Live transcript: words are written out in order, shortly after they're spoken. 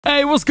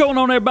Hey, what's going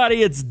on,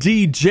 everybody? It's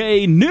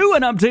DJ. New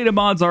and updated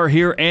mods are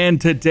here, and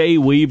today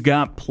we've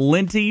got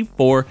plenty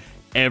for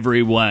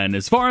everyone.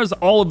 As far as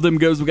all of them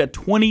goes, we got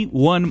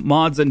 21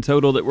 mods in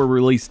total that were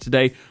released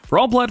today for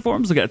all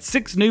platforms. We got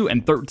 6 new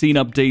and 13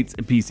 updates,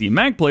 and PC and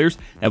Mac players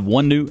have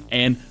 1 new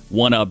and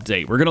 1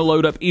 update. We're going to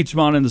load up each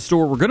mod in the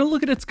store. We're going to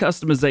look at its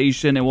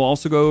customization, and we'll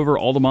also go over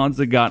all the mods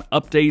that got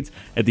updates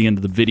at the end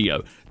of the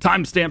video.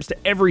 Timestamps to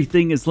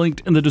everything is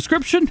linked in the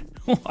description.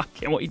 I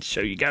can't wait to show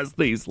you guys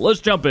these.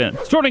 Let's jump in.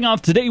 Starting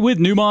off today with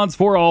new mods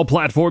for all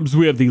platforms,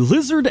 we have the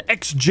Lizard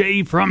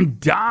XJ from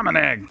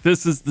Dominic.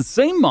 This is the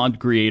same mod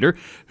creator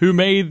who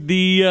made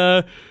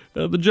the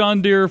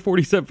John Deere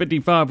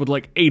 4755 with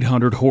like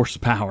 800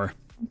 horsepower.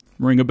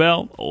 Ring a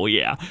bell? Oh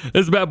yeah.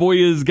 This bad boy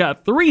has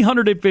got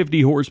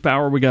 350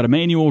 horsepower. We got a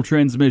manual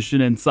transmission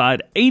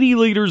inside, 80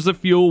 liters of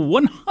fuel,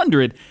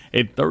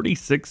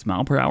 136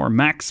 mile per hour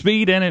max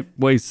speed, and it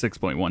weighs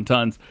 6.1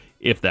 tons.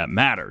 If that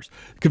matters.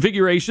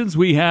 Configurations,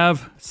 we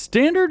have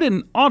standard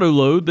and auto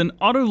load, then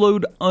auto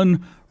load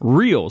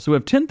unreal. So we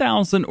have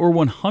 10,000 or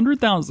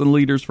 100,000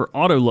 liters for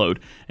auto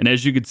load. And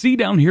as you can see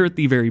down here at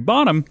the very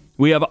bottom,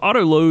 we have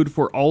auto load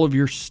for all of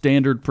your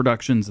standard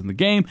productions in the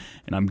game.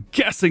 And I'm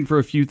guessing for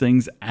a few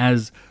things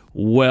as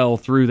well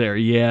through there.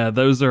 Yeah,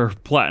 those are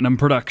platinum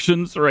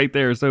productions right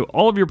there. So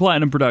all of your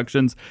platinum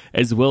productions,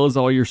 as well as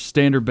all your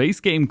standard base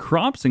game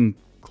crops,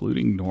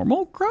 including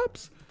normal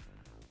crops.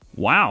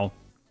 Wow.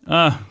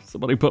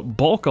 Somebody put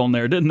bulk on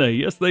there, didn't they?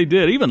 Yes, they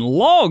did. Even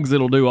logs,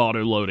 it'll do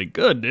auto loading.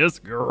 Goodness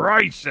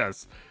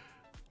gracious.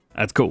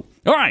 That's cool.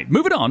 All right,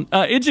 moving on.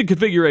 Engine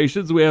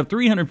configurations, we have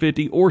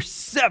 350 or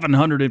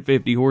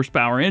 750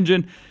 horsepower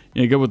engine.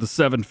 You go with the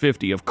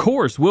 750, of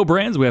course. Wheel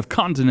brands, we have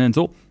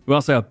Continental. We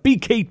also have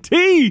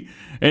BKT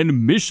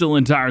and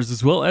Michelin tires,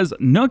 as well as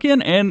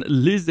Nukin and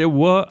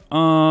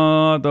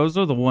Lizewa. Those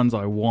are the ones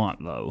I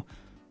want, though.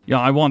 Yeah,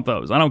 I want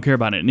those. I don't care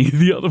about any of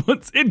the other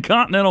ones. In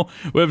Continental,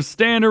 we have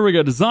Standard, we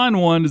got Design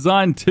 1,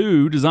 Design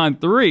 2, Design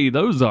 3.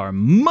 Those are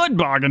mud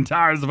bogging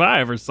tires if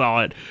I ever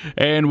saw it.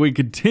 And we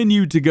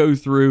continue to go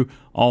through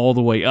all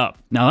the way up.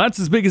 Now, that's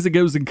as big as it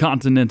goes in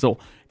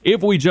Continental.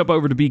 If we jump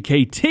over to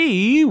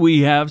BKT,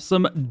 we have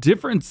some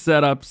different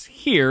setups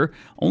here.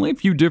 Only a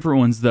few different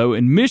ones, though.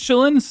 In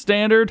Michelin,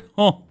 Standard.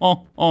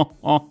 Oh,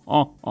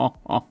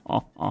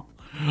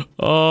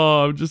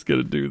 I'm just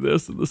going to do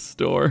this in the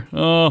store.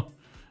 Oh.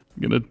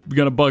 I'm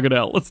gonna bug it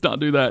out. Let's not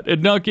do that. At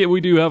Nukin, we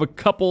do have a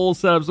couple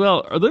setups.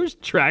 Well, are those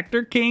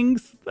Tractor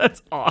Kings?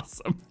 That's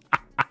awesome.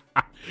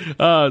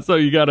 So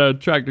you got a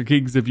Tractor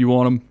Kings if you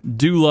want them.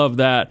 Do love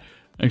that.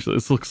 Actually,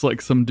 this looks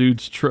like some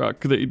dude's truck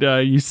that I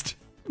used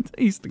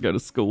to go to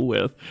school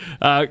with.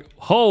 Get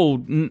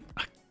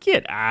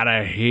out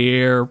of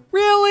here.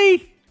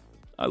 Really?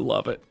 I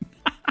love it.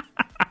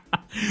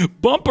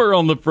 Bumper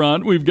on the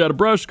front, we've got a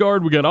brush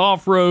guard, we got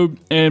off-road,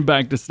 and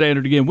back to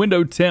standard again.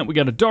 Window tint, we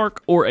got a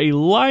dark or a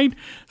light.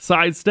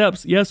 Side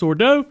steps, yes or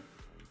no?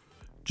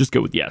 Just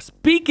go with yes.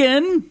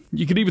 Beacon,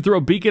 you can even throw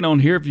a beacon on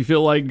here if you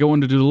feel like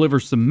going to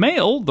deliver some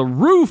mail. The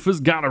roof has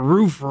got a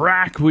roof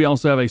rack. We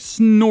also have a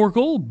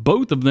snorkel,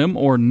 both of them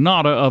or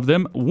nada of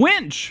them.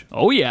 Winch,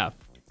 oh yeah.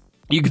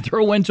 You can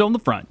throw a winch on the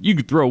front, you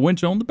can throw a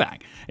winch on the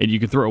back, and you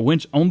can throw a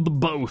winch on the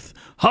both.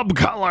 Hub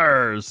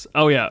colors,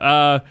 oh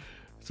yeah.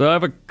 So I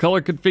have a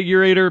color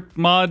configurator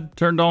mod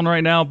turned on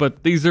right now,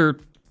 but these are,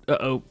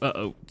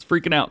 it's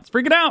freaking out. It's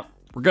freaking out.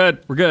 We're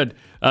good. We're good.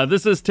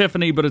 This is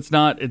Tiffany, but it's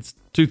not. It's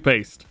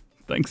toothpaste.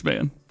 Thanks,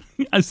 man.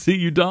 I see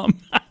you, Dom.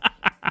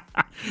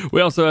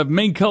 We also have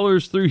main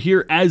colors through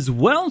here as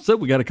well. So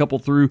we got a couple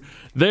through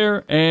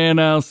there.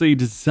 And I'll see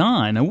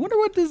design. I wonder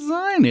what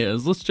design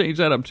is. Let's change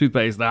that up.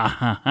 Toothpaste.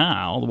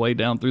 All the way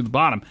down through the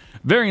bottom.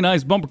 Very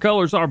nice. Bumper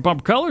colors are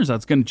bumper colors.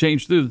 That's going to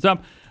change through the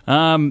top.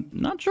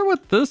 Not sure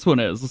what this one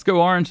is. Let's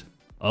go orange.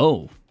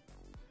 Oh,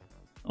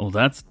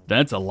 that's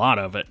a lot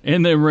of it.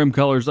 And then rim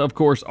colors, of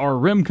course, are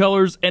rim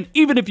colors. And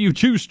even if you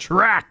choose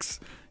tracks,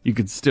 you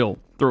could still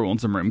throw on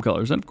some rim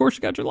colors. And of course,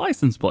 you got your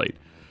license plate.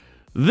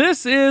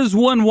 This is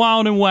one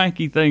wild and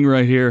wacky thing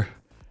right here.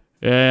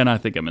 And I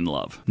think I'm in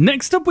love.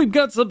 Next up, we've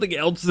got something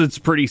else that's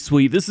pretty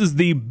sweet. This is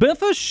the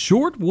Befa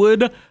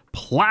Shortwood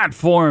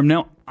platform.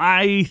 Now,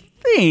 I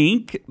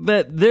think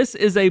that this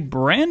is a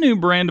brand new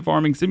brand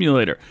farming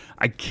simulator.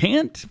 I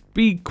can't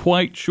be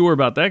quite sure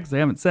about that because they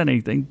haven't said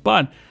anything,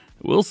 but I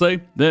will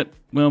say that,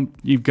 well,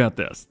 you've got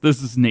this.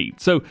 This is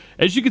neat. So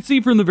as you can see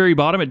from the very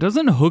bottom, it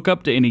doesn't hook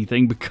up to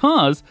anything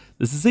because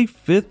this is a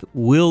 5th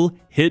wheel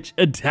hitch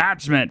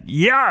attachment.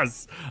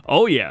 Yes!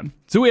 Oh yeah.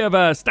 So we have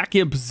a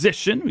stacking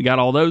position. We got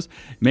all those.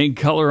 Main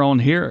color on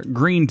here,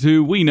 green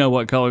 2. We know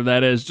what color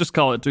that is. Just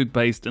call it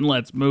toothpaste and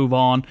let's move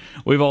on.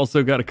 We've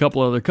also got a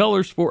couple other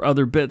colors for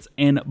other bits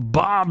and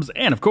bobs.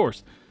 And of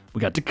course, we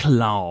got the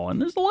claw.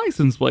 And there's a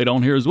license plate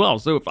on here as well.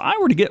 So if I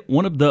were to get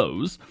one of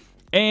those,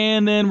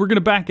 and then we're going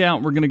to back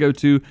out, we're going to go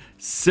to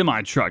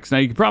semi-trucks. Now,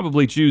 you can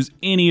probably choose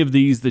any of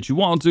these that you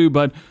want to,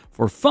 but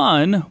for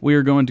fun, we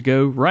are going to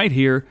go right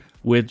here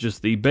with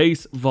just the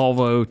base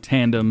Volvo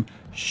Tandem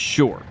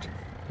Short.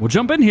 We'll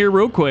jump in here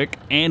real quick,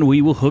 and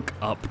we will hook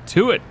up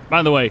to it.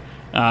 By the way,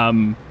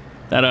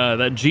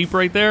 That Jeep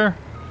right there,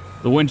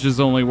 the winches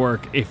only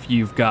work if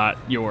you've got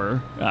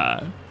your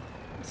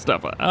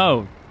stuff.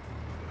 Oh,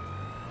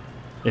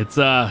 it's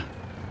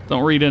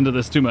don't read into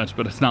this too much,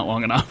 but it's not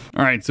long enough.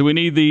 All right, so we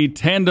need the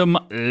tandem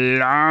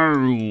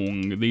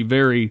long, the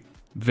very,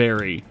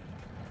 very,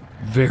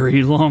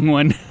 very long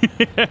one.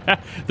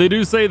 They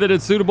do say that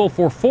it's suitable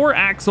for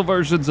 4-axle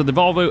versions of the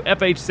Volvo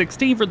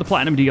FH16 for the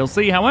Platinum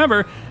DLC.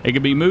 However, it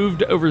can be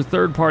moved over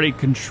third-party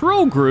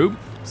control group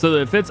so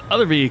that it fits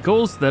other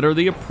vehicles that are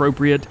the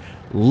appropriate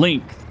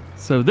length.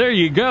 So there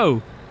you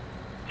go.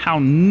 How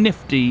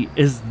nifty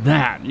is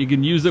that? You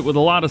can use it with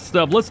a lot of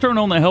stuff. Let's turn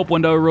on the help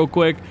window real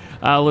quick.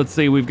 Let's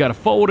see, we've got a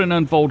fold and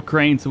unfold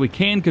crane, so we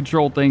can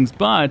control things,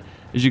 but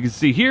as you can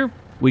see here,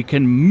 we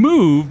can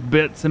move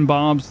bits and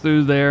bobs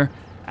through there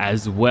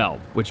as well,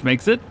 which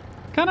makes it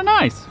kind of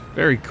nice.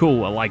 Very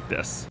cool. I like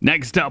this.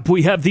 Next up,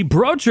 we have the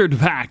Brochard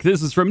Pack.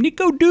 This is from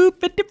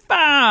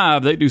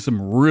NicoDo55. They do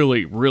some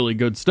really, really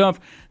good stuff,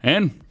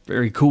 and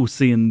very cool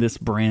seeing this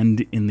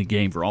brand in the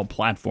game for all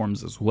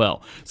platforms as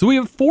well. So we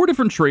have 4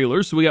 different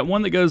trailers. So we got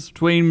one that goes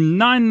between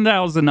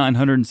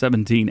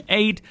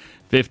 9,917.8,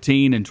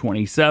 15 and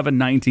 27,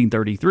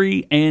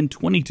 1933, and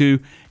 22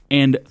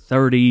 and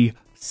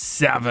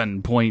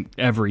 37 point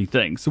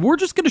everything. So we're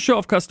just going to show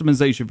off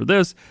customization for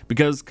this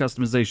because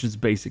customization is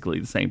basically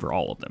the same for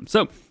all of them.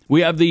 So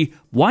we have the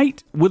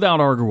white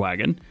without auger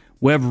wagon.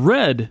 We have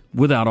red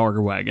without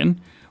auger wagon.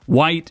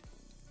 White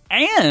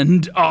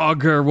and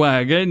auger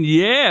wagon.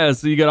 Yeah,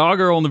 so you got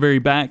auger on the very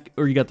back,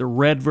 or you got the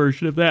red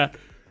version of that.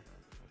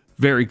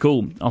 Very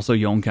cool. Also,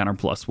 you own counter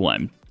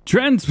 +1.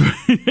 Transfer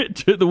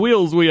to the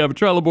wheels, we have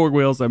Trelleborg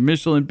wheels, a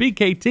Michelin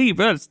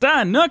BKT,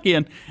 Stein,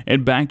 Nokian,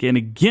 and back in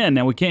again.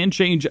 Now, we can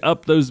change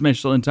up those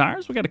Michelin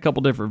tires. We got a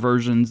couple different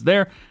versions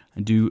there.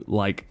 I do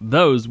like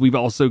those. We've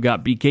also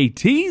got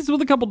BKTs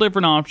with a couple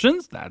different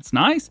options. That's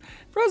nice.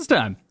 First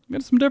time.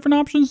 Got some different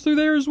options through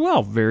there as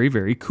well. Very,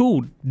 very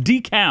cool.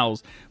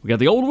 Decals. We got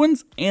the old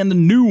ones and the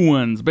new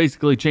ones.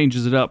 Basically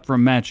changes it up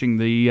from matching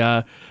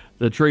the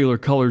trailer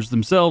colors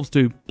themselves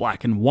to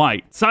black and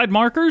white. Side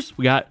markers.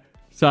 We got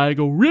side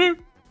go rear,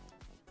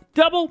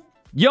 double,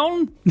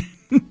 yon,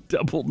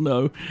 double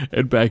no,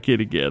 and back in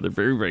again. They're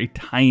very, very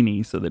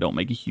tiny, so they don't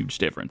make a huge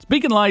difference.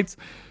 Beacon lights.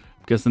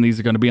 I'm guessing these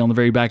are going to be on the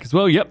very back as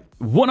well. Yep.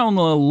 One on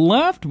the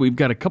left. We've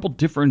got a couple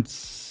different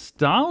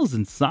styles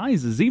and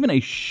sizes, even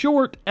a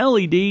short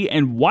LED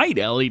and white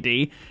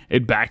LED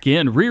and back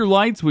in. Rear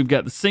lights, we've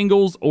got the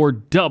singles or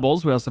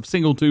doubles. We also have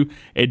single 2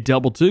 and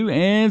double 2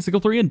 and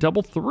single 3 and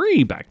double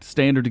 3. Back to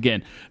standard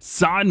again.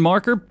 Side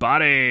marker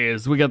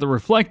bodies. We got the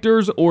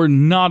reflectors or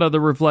not other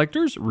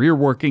reflectors. Rear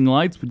working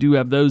lights. We do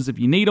have those if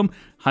you need them.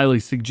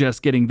 Highly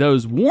suggest getting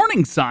those.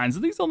 Warning signs.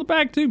 Are these on the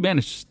back too? Man,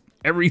 it's just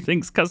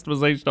everything's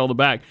customization on the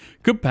back.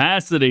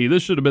 Capacity.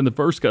 This should have been the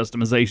first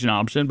customization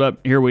option, but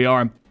here we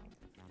are.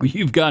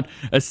 You've got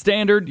a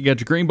standard, you got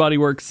your green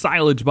bodywork,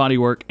 silage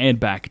bodywork, and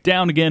back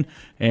down again.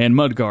 And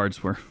mud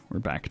guards, we're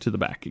back to the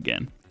back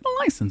again. A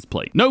license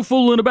plate. No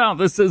fooling about.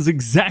 This is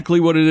exactly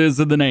what it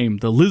is in the name.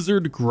 The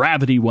Lizard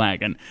Gravity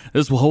Wagon.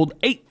 This will hold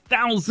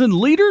 8,000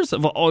 liters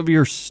of all of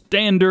your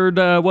standard,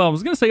 well, I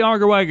was going to say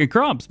auger wagon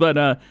crops,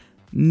 but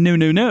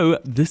no.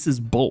 This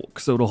is bulk,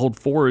 so it'll hold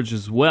forage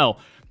as well.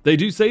 They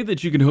do say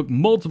that you can hook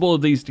multiple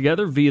of these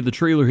together via the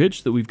trailer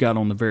hitch that we've got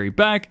on the very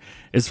back.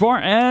 As far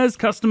as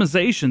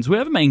customizations, we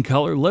have a main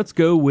color. Let's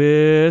go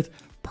with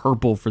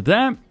purple for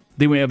that.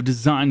 Then we have a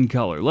design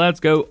color. Let's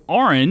go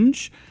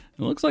orange.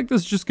 It looks like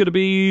this is just going to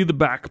be the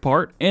back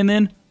part. And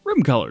then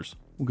rim colors.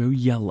 We'll go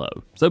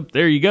yellow. So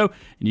there you go.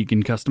 And you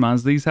can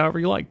customize these however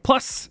you like.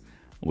 Plus,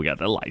 we got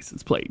the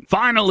license plate.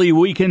 Finally,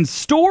 we can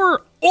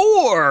store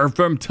ore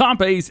from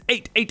Top Ace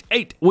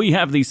 888. We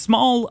have the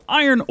small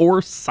iron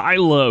ore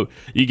silo.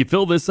 You can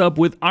fill this up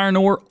with iron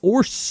ore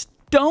or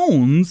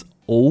stones.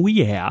 Oh,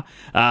 yeah.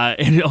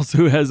 And it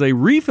also has a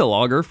refill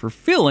auger for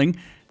filling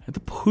at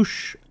the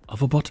push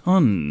of a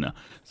button.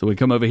 So we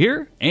come over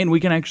here and we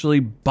can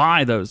actually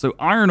buy those. So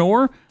iron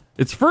ore,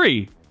 it's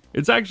free.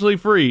 It's actually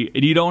free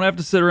and you don't have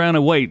to sit around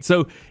and wait.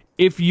 So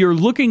if you're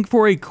looking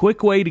for a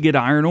quick way to get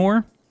iron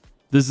ore,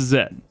 this is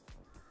it.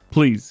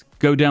 Please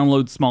go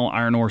download Small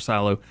Iron Ore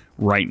Silo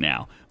right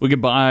now. We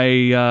could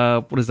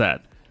buy, what is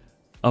that?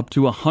 Up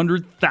to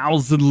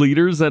 100,000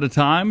 liters at a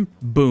time.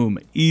 Boom.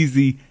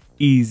 Easy,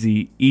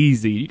 easy,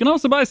 easy. You can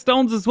also buy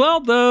stones as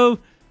well, though. I'm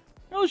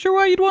not sure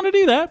why you'd want to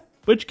do that,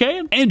 but you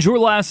can. And your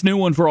last new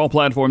one for all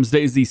platforms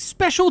today is the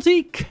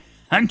Specialty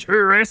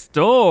Country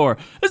Store.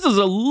 This is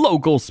a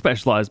local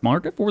specialized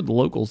market for the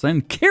locals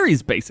and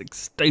carries basic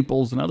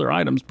staples and other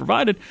items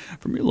provided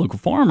from your local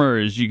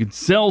farmers. You can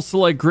sell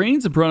select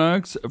grains and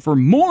products for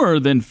more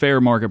than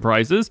fair market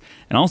prices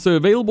and also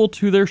available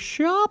to their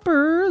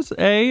shoppers.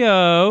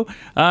 Ayo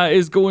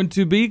is going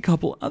to be a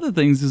couple other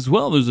things as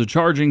well. There's a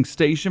charging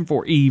station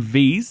for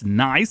EVs.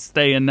 Nice.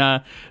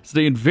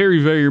 Staying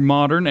very, very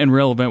modern and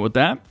relevant with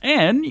that.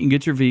 And you can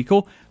get your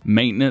vehicle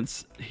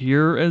maintenance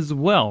here as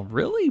well.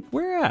 Really?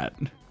 Where at?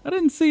 I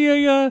didn't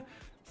see a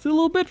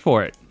little bit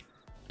for it.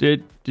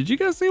 Did you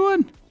guys see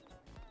one?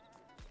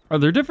 Are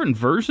there different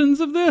versions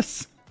of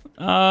this?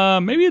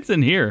 Maybe it's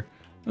in here.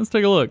 Let's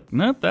take a look.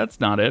 Nope, that's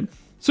not it.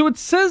 So it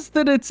says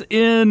that it's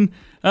in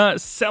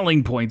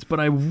selling points, but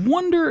I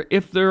wonder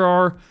if there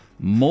are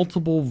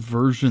multiple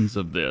versions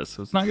of this.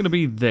 So it's not going to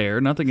be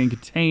there. Nothing in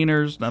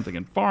containers, nothing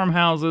in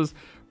farmhouses.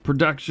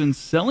 Production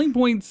selling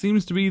point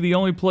seems to be the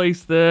only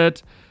place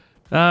that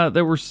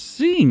we're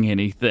seeing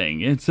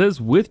anything. It says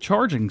with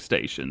charging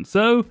station.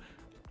 So,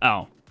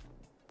 oh.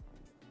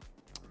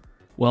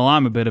 Well,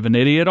 I'm a bit of an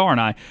idiot, aren't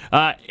I?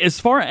 As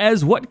far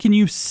as what can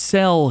you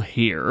sell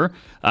here,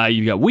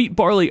 you've got wheat,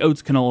 barley,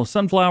 oats, canola,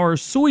 sunflower,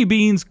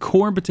 soybeans,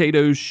 corn,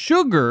 potatoes,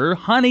 sugar,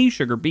 honey,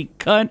 sugar beet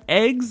cut,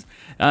 eggs,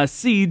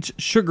 seeds,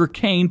 sugar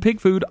cane, pig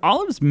food,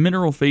 olives,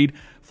 mineral feed,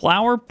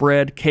 flour,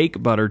 bread,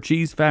 cake, butter,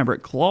 cheese,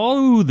 fabric,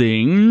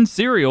 clothing,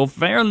 cereal,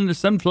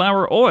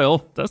 sunflower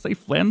oil. Does they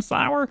flan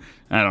sour?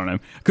 I don't know.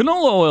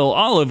 Canola oil,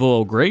 olive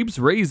oil, grapes,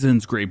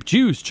 raisins, grape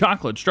juice,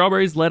 chocolate,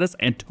 strawberries, lettuce,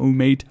 and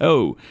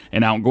tomato.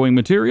 And outgoing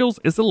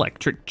materials is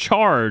electric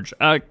charge.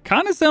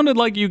 Kind of sounded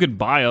like you could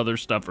buy other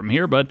stuff from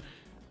here, but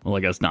well, I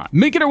guess not.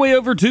 Making our way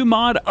over to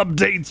mod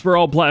updates for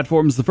all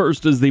platforms. The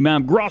first is the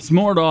map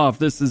Mohrdorf.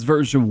 This is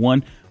version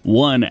 1.1.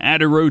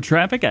 Added road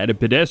traffic, added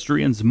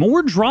pedestrians,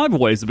 more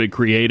driveways have been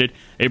created.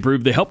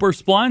 Improved the helper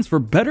splines for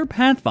better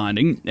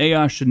pathfinding.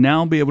 AI should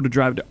now be able to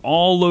drive to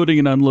all loading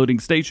and unloading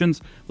stations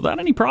without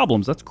any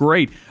problems. That's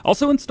great.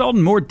 Also installed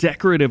more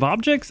decorative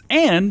objects,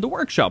 and the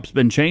workshop's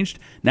been changed,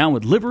 now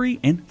with livery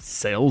and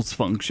sales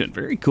function.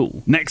 Very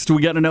cool. Next,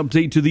 we got an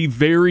update to the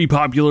very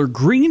popular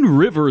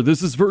GreenRiver.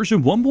 This is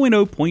version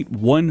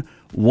 1.0.11.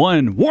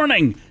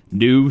 Warning!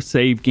 New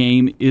save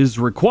game is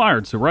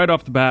required. So right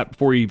off the bat,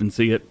 before you even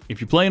see it, if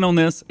you're playing on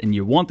this and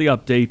you want the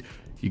update,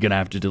 you're going to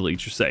have to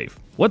delete your save.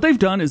 What they've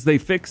done is they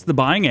fixed the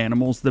buying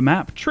animals, the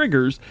map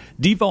triggers,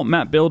 default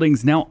map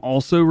buildings now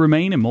also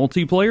remain in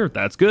multiplayer,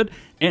 that's good,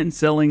 and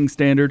selling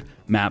standard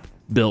map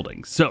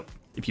buildings. So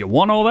if you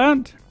want all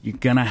that, you're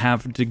going to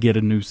have to get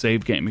a new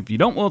save game. If you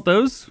don't want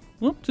those,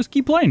 well, just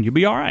keep playing. You'll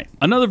be all right.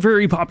 Another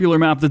very popular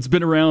map that's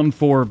been around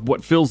for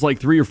what feels like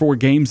 3 or 4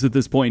 games at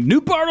this point.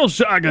 New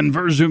Bartelshagen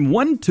version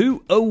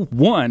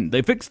 1.2.01.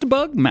 They fixed a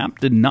bug. Map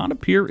did not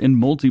appear in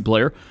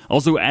multiplayer.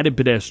 Also added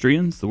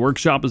pedestrians. The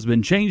workshop has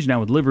been changed now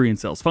with livery and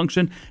sales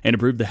function, and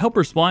improved the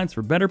helper splines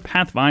for better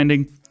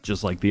pathfinding,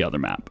 just like the other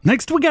map.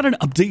 Next, we got an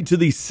update to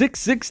the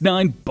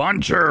 669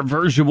 Buncher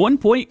version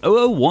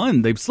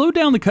 1.001. They've slowed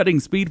down the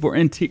cutting speed for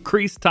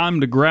increased time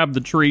to grab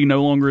the tree.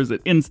 No longer is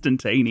it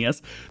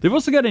instantaneous. They've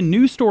also got a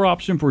new store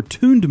option for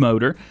tuned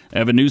motor. They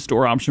have a new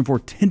store option for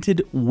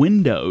tinted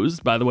windows.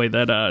 By the way,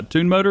 that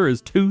tuned motor is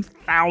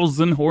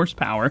 2,000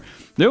 horsepower.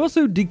 They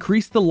also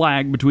decreased the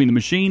lag between the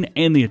machine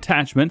and the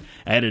attachment.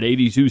 Added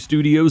 82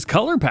 Studios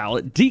color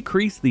palette.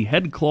 Decreased the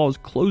head claw's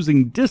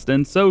closing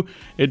distance so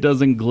it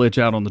doesn't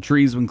glitch out on the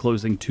trees when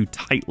closing too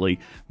tightly.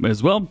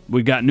 As well,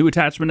 we've got new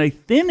attachment, a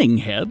thinning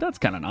head, that's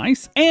kind of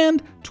nice,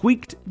 and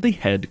tweaked the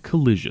head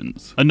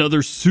collisions.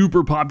 Another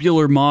super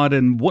popular mod,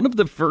 and one of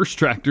the first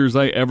tractors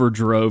I ever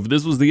drove.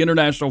 This was the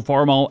International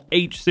Farmall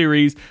H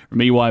series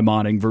from EY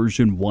Modding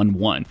version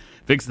 1.1.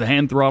 Fix the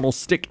hand throttle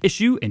stick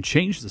issue and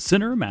change the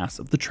center mass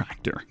of the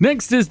tractor.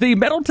 Next is the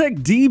Metaltech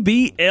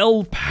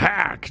DBL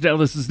Pack. Now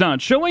this is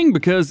not showing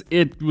because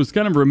it was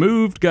kind of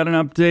removed, got an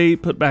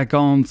update, put back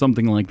on,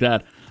 something like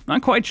that.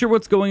 Not quite sure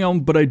what's going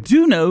on, but I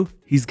do know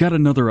he's got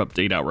another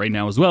update out right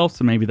now as well,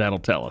 so maybe that'll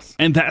tell us.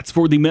 And that's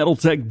for the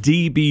Metaltech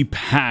DB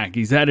Pack.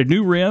 He's added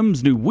new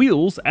rims, new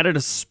wheels, added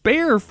a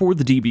spare for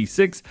the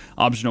DB6,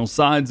 optional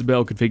sides,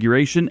 bell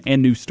configuration,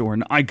 and new store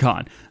and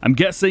icon. I'm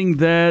guessing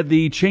that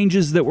the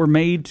changes that were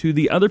made to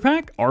the other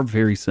pack are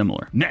very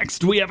similar.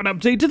 Next, we have an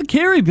update to the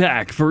Carre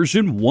Pack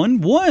version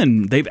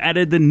 1.1. They've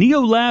added the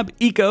NeoLab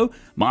Eco,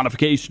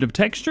 modification of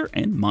texture,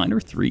 and minor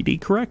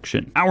 3D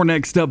correction. Our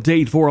next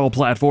update for all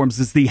platforms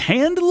is the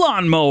Hand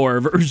Lawnmower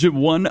version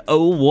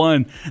 1.0.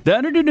 They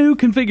added a new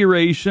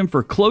configuration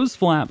for closed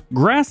flap,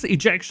 grass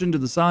ejection to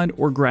the side,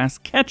 or grass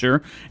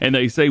catcher, and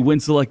they say when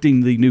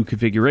selecting the new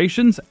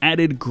configurations,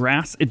 added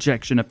grass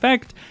ejection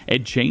effect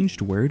and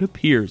changed where it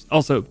appears.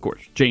 Also, of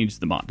course,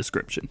 changed the mod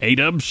description.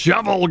 A-Dub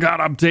Shovel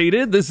got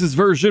updated. This is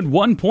version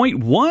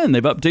 1.1.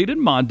 They've updated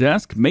mod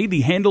desk, made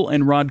the handle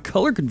and rod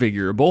color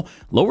configurable,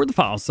 lowered the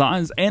file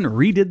size, and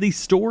redid the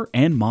store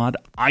and mod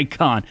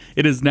icon.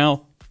 It is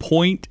now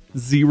 0.07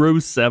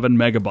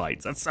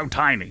 megabytes. That's so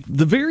tiny.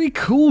 The very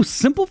cool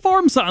Simple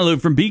Farm Silo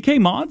from BK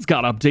Mods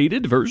got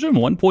updated, version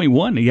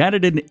 1.1. He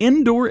added an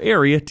indoor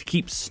area to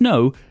keep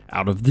snow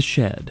out of the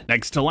shed.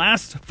 Next to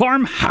last,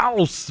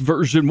 Farmhouse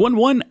version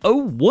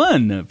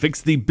 1.101.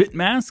 Fix the bit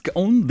mask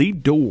on the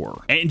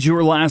door. And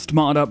your last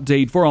mod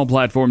update for all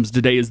platforms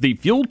today is the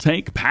Fuel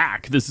Tank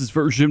Pack. This is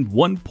version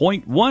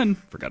 1.1.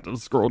 Forgot to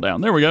scroll down.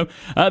 There we go.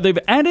 They've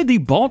added the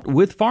Bought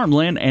with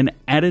Farmland and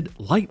added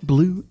light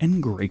blue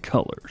and gray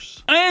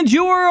colors. And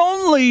your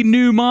only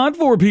new mod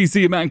for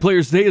PC and Mac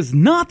players today is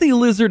not the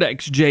Lizard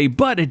XJ,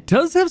 but it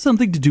does have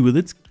something to do with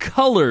its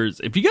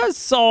colors. If you guys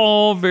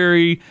saw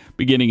very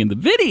beginning in the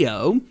video,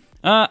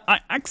 I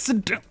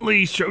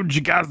accidentally showed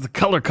you guys the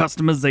color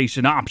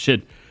customization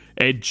option.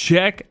 And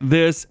check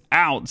this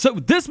out. So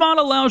this mod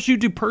allows you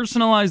to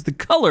personalize the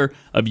color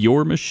of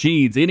your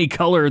machines, any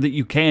color that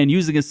you can,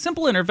 using a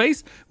simple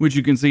interface, which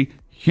you can see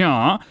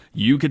here.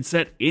 You can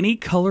set any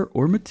color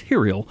or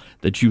material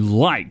that you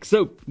like.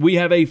 So we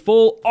have a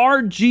full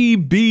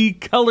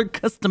RGB color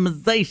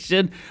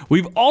customization.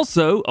 We've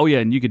also, oh yeah,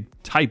 and you could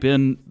type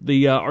in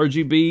the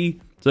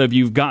RGB. So if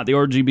you've got the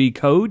RGB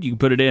code, you can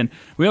put it in.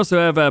 We also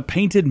have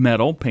painted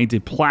metal,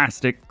 painted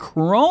plastic,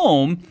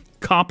 chrome,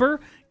 copper,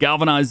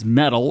 galvanized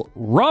metal,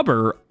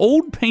 rubber,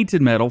 old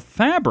painted metal,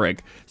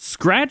 fabric,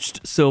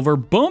 scratched silver,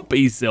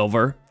 bumpy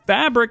silver,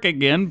 fabric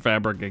again,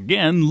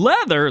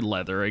 leather,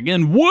 leather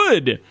again,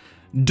 wood,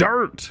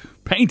 dirt,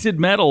 painted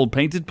metal,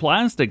 painted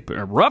plastic,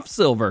 rough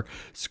silver,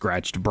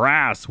 scratched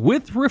brass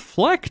with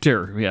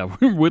reflector. Yeah,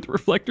 with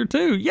reflector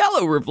too.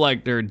 Yellow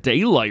reflector,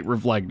 daylight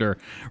reflector,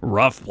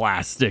 rough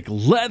plastic,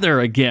 leather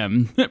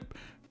again.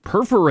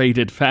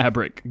 Perforated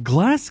fabric,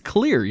 glass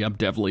clear, yeah, I'm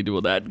definitely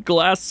doing that,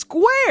 glass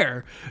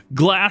square,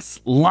 glass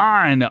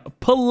line,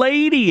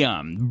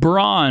 palladium,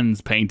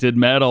 bronze, painted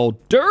metal,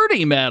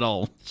 dirty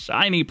metal,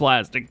 shiny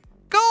plastic,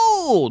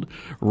 gold,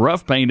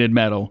 rough painted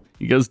metal.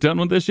 You guys done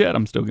with this yet?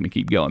 I'm still going to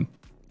keep going.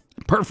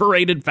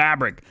 Perforated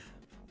fabric,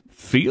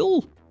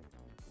 feel?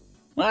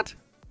 What?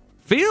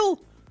 Feel?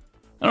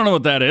 I don't know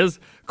what that is.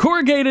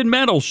 Corrugated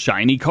metal,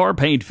 shiny car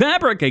paint,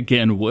 fabric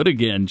again, wood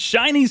again,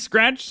 shiny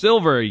scratch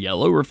silver,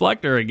 yellow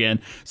reflector again,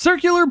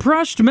 circular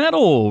brushed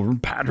metal,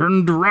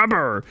 patterned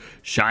rubber,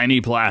 shiny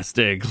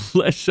plastic,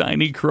 less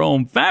shiny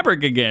chrome,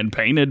 fabric again,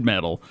 painted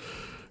metal.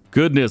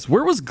 Goodness,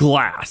 where was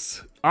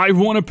glass? I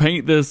want to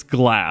paint this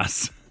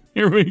glass.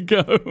 Here we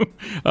go.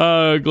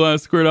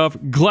 Glass squared off,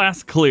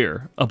 glass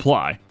clear,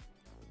 apply.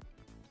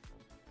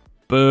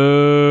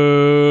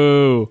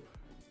 Boo.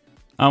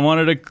 I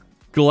wanted a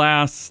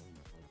glass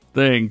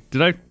thing.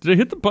 Did I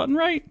hit the button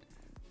right?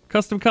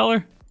 Custom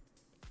color?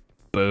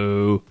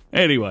 Boo.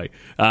 Anyway,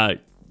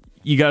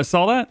 you guys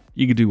saw that?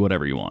 You can do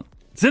whatever you want.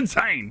 It's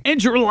insane.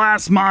 And your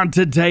last mod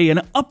today, an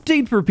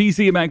update for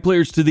PC and Mac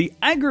players to the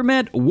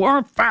Agromet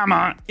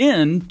Farmall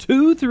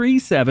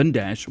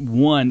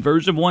N-237-1,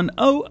 version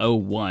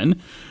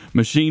 1001.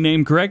 Machine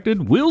name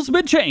corrected, wheels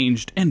been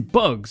changed, and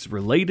bugs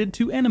related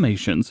to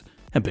animations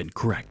have been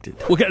corrected.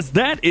 Well guys,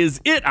 that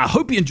is it. I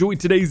hope you enjoyed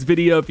today's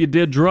video. If you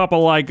did, drop a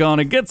like on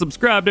it. Get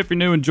subscribed if you're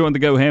new and join the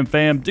GoHam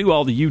fam. Do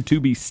all the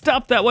YouTube-y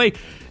stuff. That way,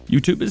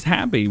 YouTube is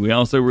happy. We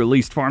also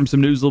released Farm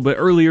Sim News a little bit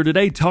earlier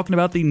today talking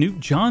about the new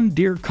John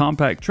Deere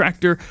compact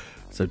tractor.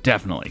 So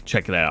definitely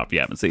check it out if you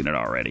haven't seen it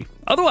already.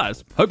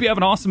 Otherwise, hope you have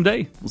an awesome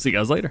day. We'll see you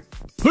guys later.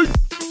 Peace.